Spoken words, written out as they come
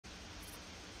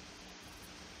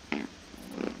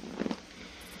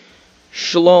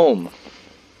Shalom,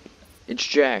 it's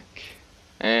Jack,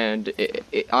 and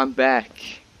I'm back.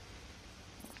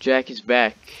 Jack is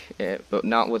back, but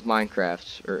not with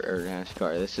Minecraft or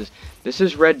NASCAR. This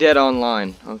is Red Dead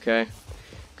Online, okay?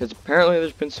 Because apparently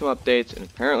there's been some updates, and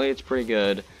apparently it's pretty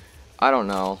good. I don't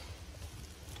know.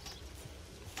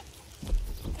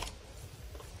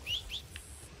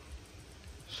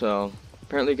 So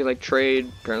apparently you can like trade.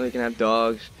 Apparently you can have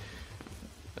dogs.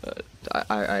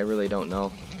 I really don't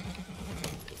know.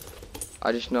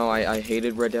 I just know I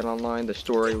hated Red Dead Online. The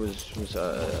story was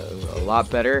a lot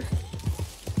better.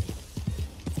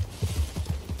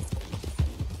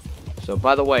 So,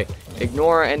 by the way,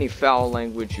 ignore any foul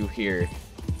language you hear.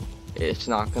 It's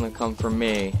not gonna come from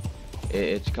me.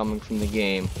 It's coming from the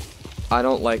game. I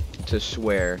don't like to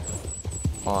swear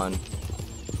on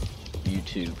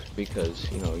YouTube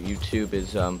because, you know,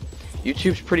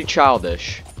 YouTube's pretty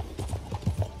childish.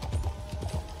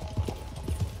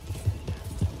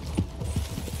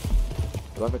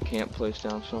 Do I have a camp place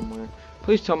down somewhere?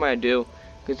 Please tell me I do,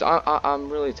 because I'm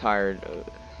really tired of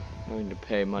having to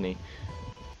pay money.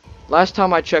 Last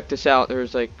time I checked this out, there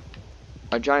was like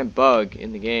a giant bug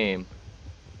in the game.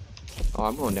 Oh,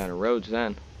 I'm going down the roads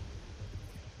then.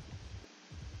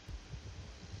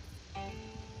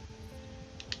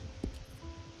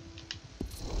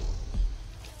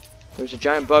 There's a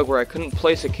giant bug where I couldn't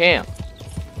place a camp.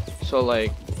 So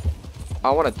like, I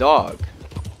want a dog.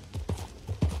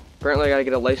 Apparently I gotta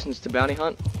get a license to bounty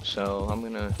hunt, so I'm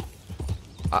gonna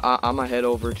head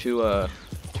over to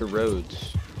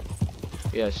Rhodes.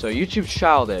 Yeah, so YouTube's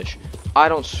childish. I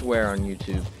don't swear on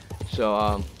YouTube.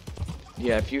 So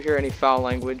yeah, if you hear any foul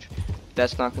language,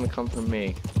 that's not gonna come from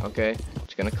me, okay?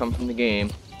 It's gonna come from the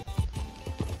game.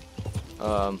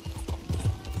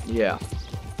 Yeah.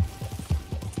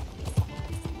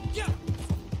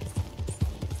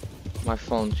 My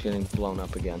phone's getting blown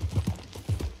up again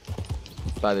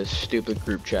by this stupid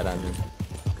group chat I'm in.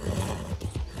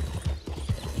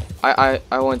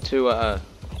 I went to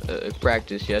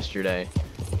practice yesterday,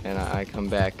 and I come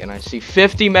back and I see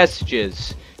 50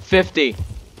 messages, 50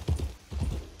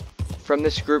 from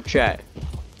this group chat.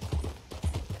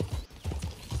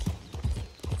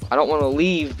 I don't want to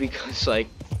leave because like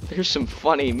there's some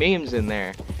funny memes in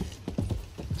there.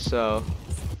 So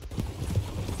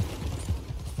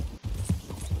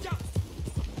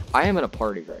I am in a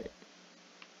party, right?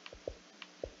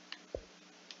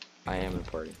 I am in a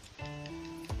party.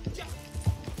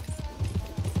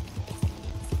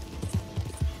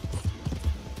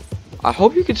 I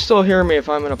hope you can still hear me if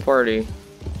I'm in a party.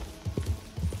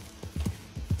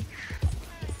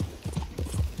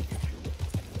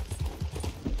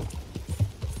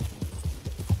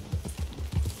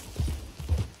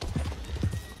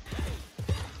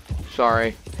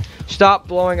 Sorry. Stop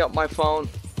blowing up my phone.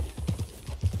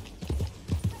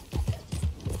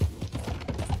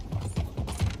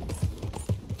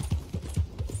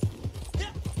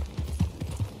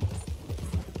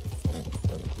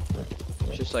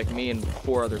 Just like me and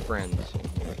 4 other friends.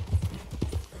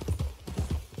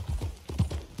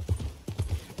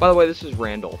 By the way, this is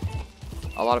Randall.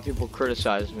 A lot of people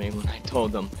criticized me when I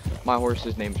told them my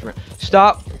horse's name's Randall.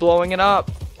 Stop blowing it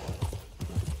up!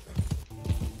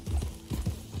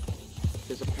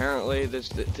 Because apparently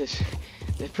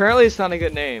apparently it's not a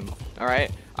good name.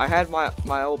 Alright? I had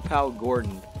my old pal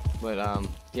Gordon, but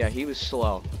yeah, he was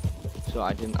slow. So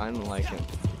I didn't like him.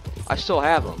 I still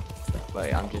have him,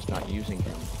 but I'm just not using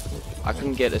him. I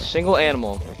couldn't get a single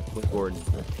animal with Gordon.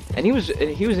 And he was an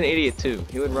idiot too.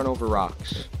 He would run over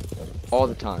rocks all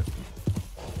the time.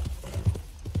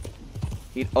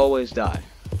 He'd always die.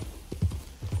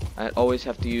 I'd always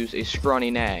have to use a scrawny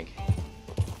nag.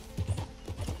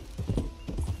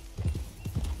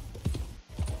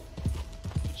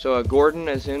 So Gordon,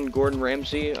 as in Gordon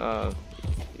Ramsay, I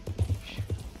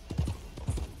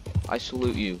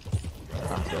salute you.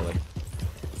 Not really.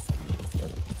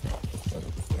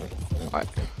 Alright.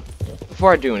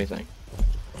 Before I do anything.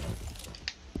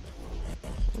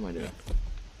 What am I doing?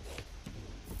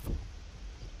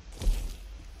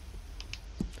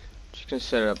 Just gonna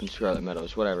set it up in Scarlet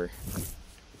Meadows, whatever.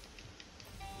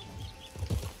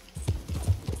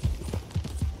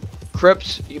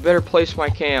 Crips, you better place my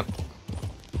camp.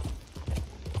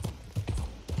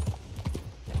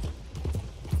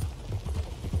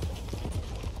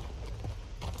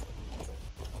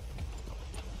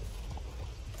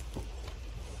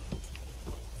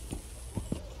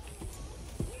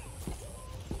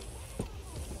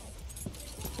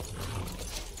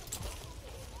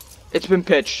 It's been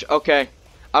pitched. Okay.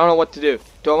 I don't know what to do.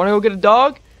 Do I want to go get a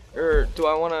dog? Or do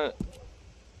I want to...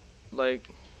 Like...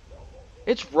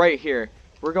 It's right here.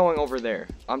 We're going over there.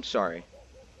 I'm sorry.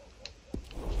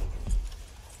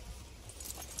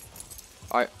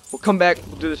 We'll come back.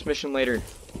 We'll do this mission later.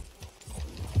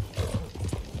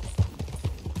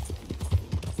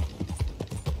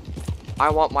 I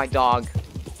want my dog.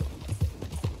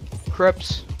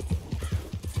 Crips.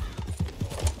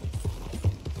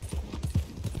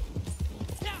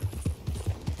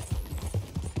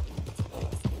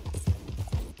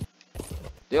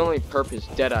 The only purpose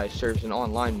Deadeye serves in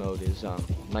online mode is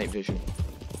night vision.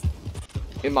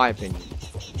 In my opinion.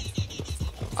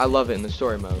 I love it in the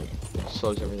story mode. It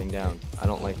slows everything down. I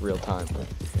don't like real time.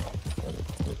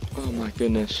 Oh my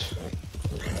goodness.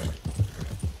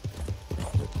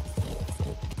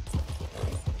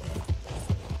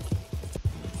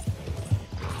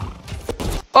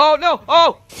 Oh no!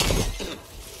 Oh!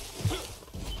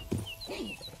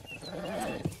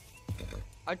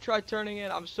 I tried turning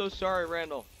it. I'm so sorry,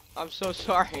 Randall. I'm so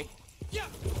sorry.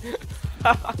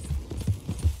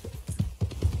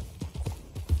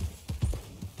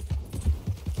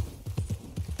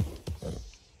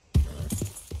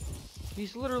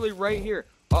 He's literally right here.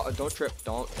 Uh-oh, don't trip.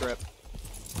 Don't trip.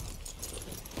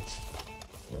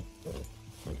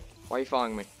 Why are you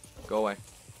following me? Go away.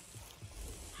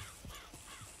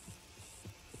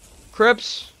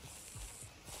 Crips!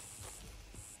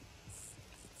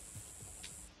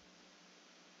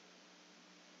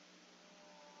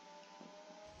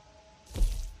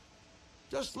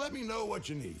 Just let me know what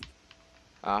you need.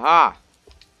 Aha!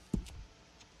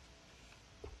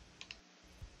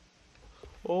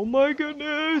 Oh my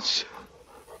goodness!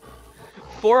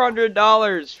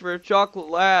 $400 for a chocolate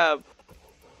lab.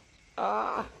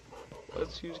 Ah!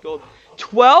 Let's use gold.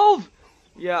 12?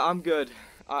 Yeah, I'm good.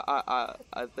 I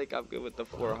think I'm good with the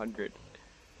 400.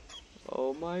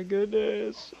 Oh my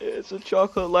goodness! It's a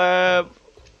chocolate lab.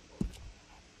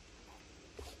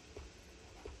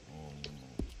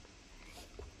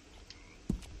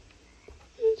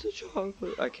 It's a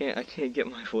chocolate. I can't get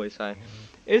my voice high.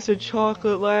 It's a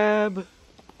chocolate lab.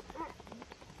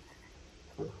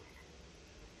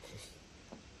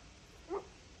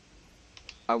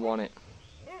 I want it.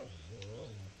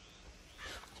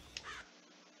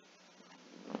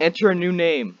 Enter a new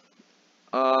name.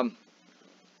 What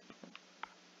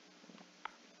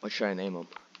should I name him?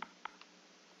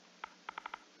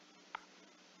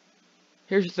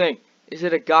 Here's the thing. Is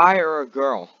it a guy or a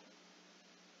girl?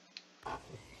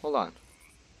 Hold on.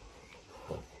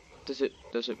 Does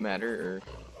it matter or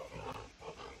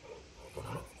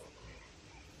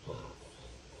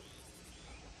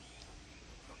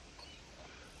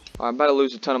I'm about to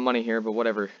lose a ton of money here, but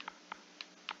whatever.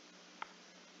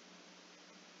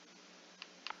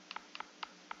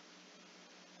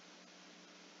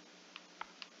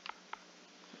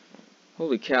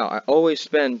 Holy cow, I always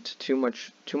spend too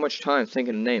much time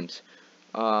thinking of names.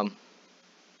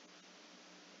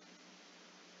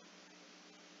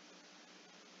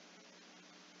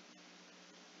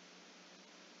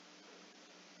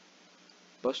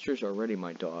 Buster's already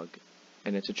my dog,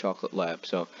 and it's a chocolate lab,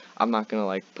 so I'm not gonna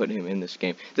like put him in this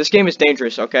game. This game is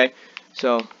dangerous, okay?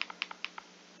 So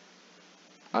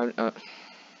I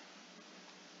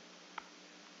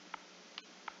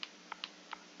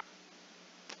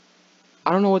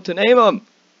don't know what to name him.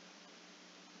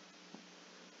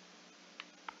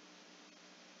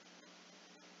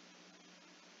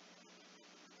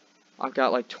 I've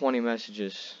got like 20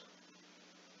 messages.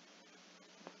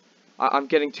 I'm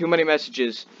getting too many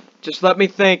messages. Just let me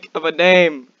think of a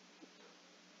name.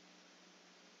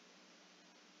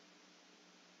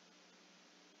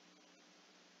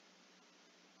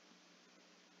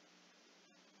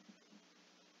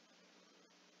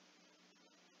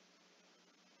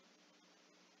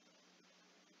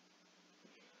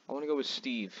 I want to go with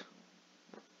Steve.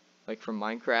 Like from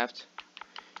Minecraft.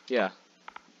 Yeah.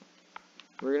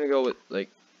 We're gonna go with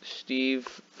like Steve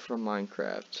from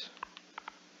Minecraft.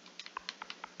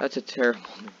 That's a terrible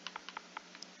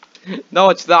name. No,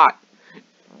 it's not.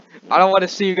 I don't want to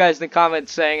see you guys in the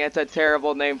comments saying it's a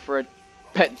terrible name for a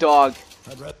pet dog.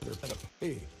 I'd rather pet a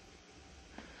pig.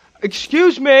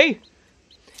 Excuse me?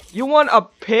 You want a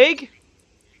pig?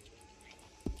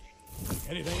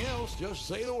 Anything else, just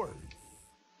say the word.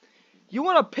 You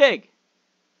want a pig?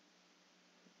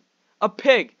 A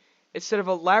pig instead of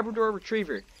a Labrador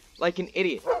Retriever, like an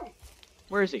idiot.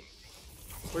 Where is he?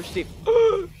 Where's Steve?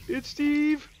 It's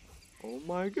Steve. Oh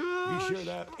my gosh. You sure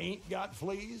that ain't got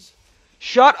fleas?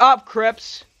 Shut up,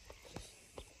 Crips.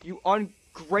 You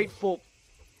ungrateful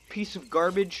piece of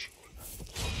garbage.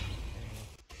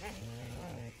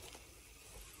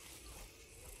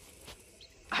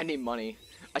 I need money.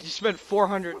 I just spent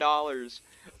 $400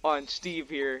 on Steve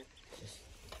here.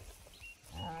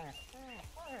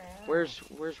 Where's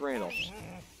Randall?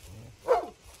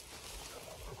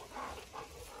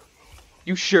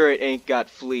 You sure it ain't got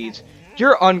fleas?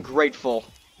 You're ungrateful.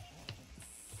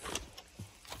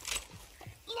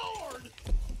 Lord!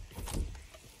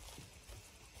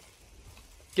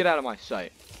 Get out of my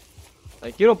sight.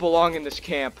 Like, you don't belong in this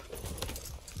camp.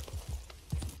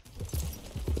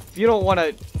 If you don't want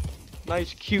a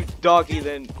nice, cute doggy,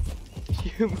 then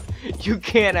you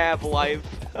can't have life.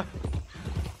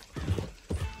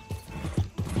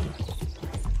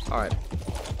 Alright.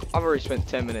 I've already spent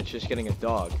 10 minutes just getting a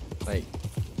dog. Like,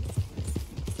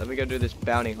 let me go do this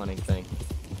bounty hunting thing.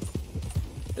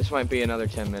 This might be another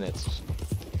 10 minutes.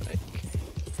 Like,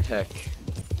 heck.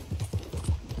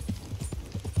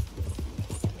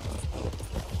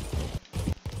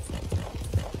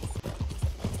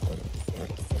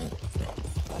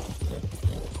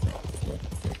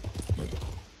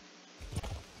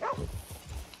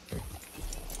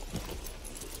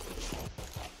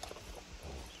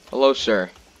 Hello, sir.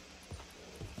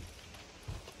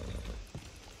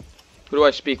 Who do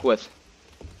I speak with?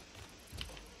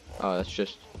 Oh, that's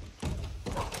just...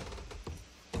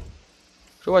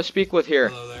 Who do I speak with here?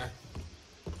 Hello there.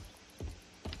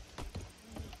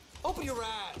 Open your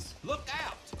eyes. Look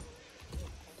out.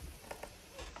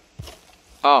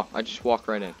 Oh, I just walk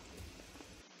right in.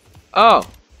 Oh,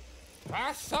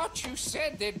 I thought you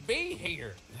said they'd be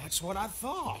here. That's what I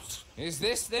thought. Is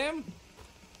this them?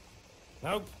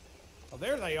 Nope. Well,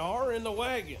 there they are in the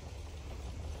wagon.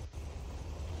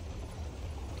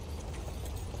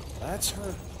 That's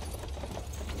her.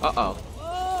 uh-oh.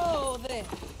 Oh, there.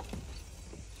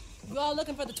 You all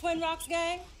looking for the Twin Rocks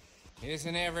gang?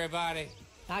 Isn't everybody?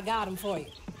 I got them for you.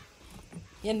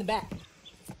 In the back.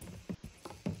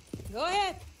 Go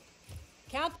ahead.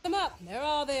 Count them up. They're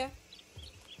all there.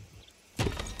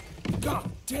 God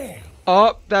damn.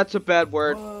 Oh, that's a bad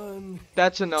word. 1,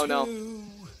 That's a no-no. 2,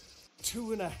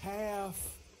 2.5. Let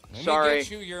me Sorry.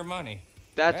 get you your money.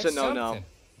 That's a no-no. something.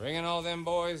 Bringing all them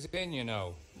boys in, you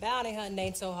know. Bounty hunting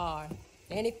ain't so hard.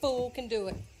 Any fool can do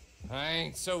it. I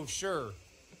ain't so sure.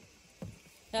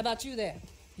 How about you there?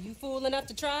 You fool enough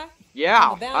to try?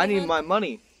 Yeah, A bounty I need hunt? my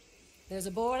money. There's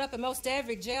a board up at most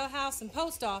every jailhouse and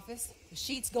post office. The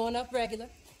sheet's going up regular.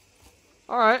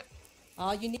 Alright.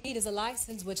 All you need is a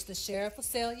license, which the sheriff will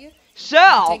sell you.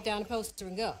 Sell! Take down the poster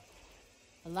and go.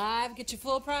 Alive, get your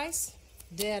full price.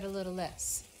 Dead, a little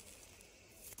less.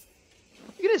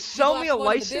 You gonna sell You me a watch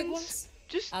one of the big license? ones?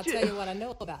 Just I'll tell you what I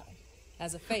know about them.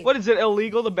 As a favor. What is it,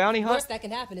 illegal, the bounty hunt? Worst that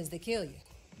can happen is they kill you.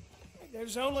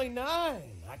 There's only 9.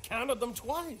 I counted them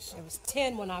twice. There was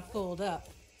 10 when I pulled up.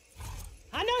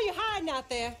 I know you're hiding out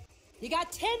there. You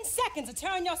got 10 seconds to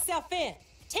turn yourself in.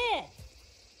 10,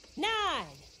 9,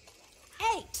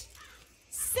 8,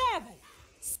 7,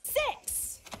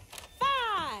 6, 5,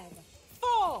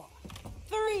 4,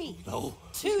 3, No.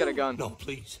 2. He's got a gun. No,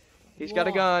 please. He's got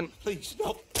a gun. Please,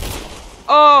 no.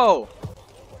 Oh!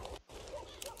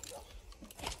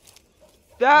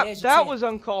 There's your That tip. was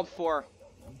uncalled for.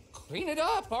 Clean it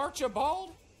up,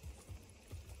 Archibald.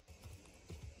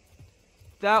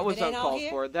 That was It ain't all uncalled here?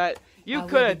 for. That I you will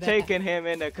could be have back. taken him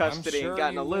into custody sure and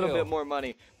gotten you a little will. bit more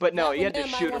money. But no, That you had one to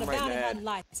there shoot might him want a right in the bounty head. hunting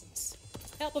license.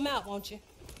 Help him out, won't you?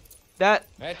 That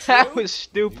That that true? was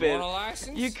stupid. You want a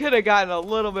license? You could have gotten a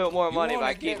little bit more You money by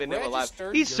wanna get keeping him alive.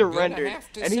 registered, He you're gonna surrendered,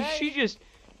 have to and say. she just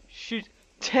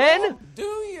 10. Well, do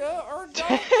you or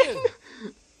don't you?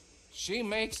 She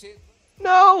makes it.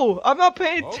 No, I'm not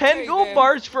paying Okay, 10 gold then.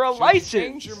 bars for a Should you license.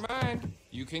 change your mind,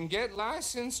 you can get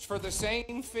licensed for the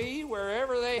same fee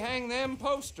wherever they hang them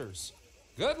posters.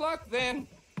 Good luck then.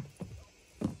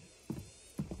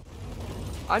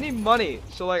 I need money,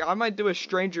 so like I might do a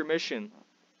stranger mission.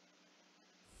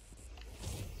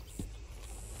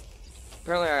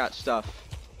 Apparently I got stuff.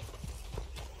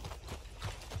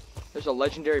 There's a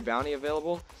legendary bounty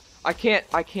available. I can't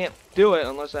do it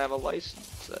unless I have a license.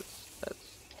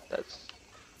 That's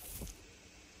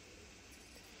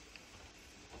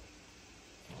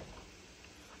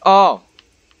Oh.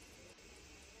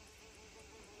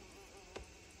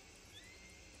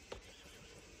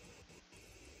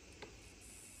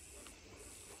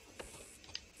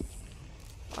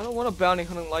 I don't want a bounty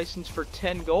hunting license for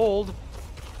 10 gold.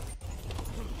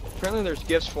 Apparently there's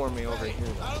gifts for me over here.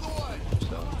 Out of the way.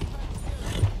 So.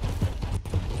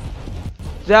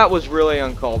 That was really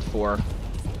uncalled for.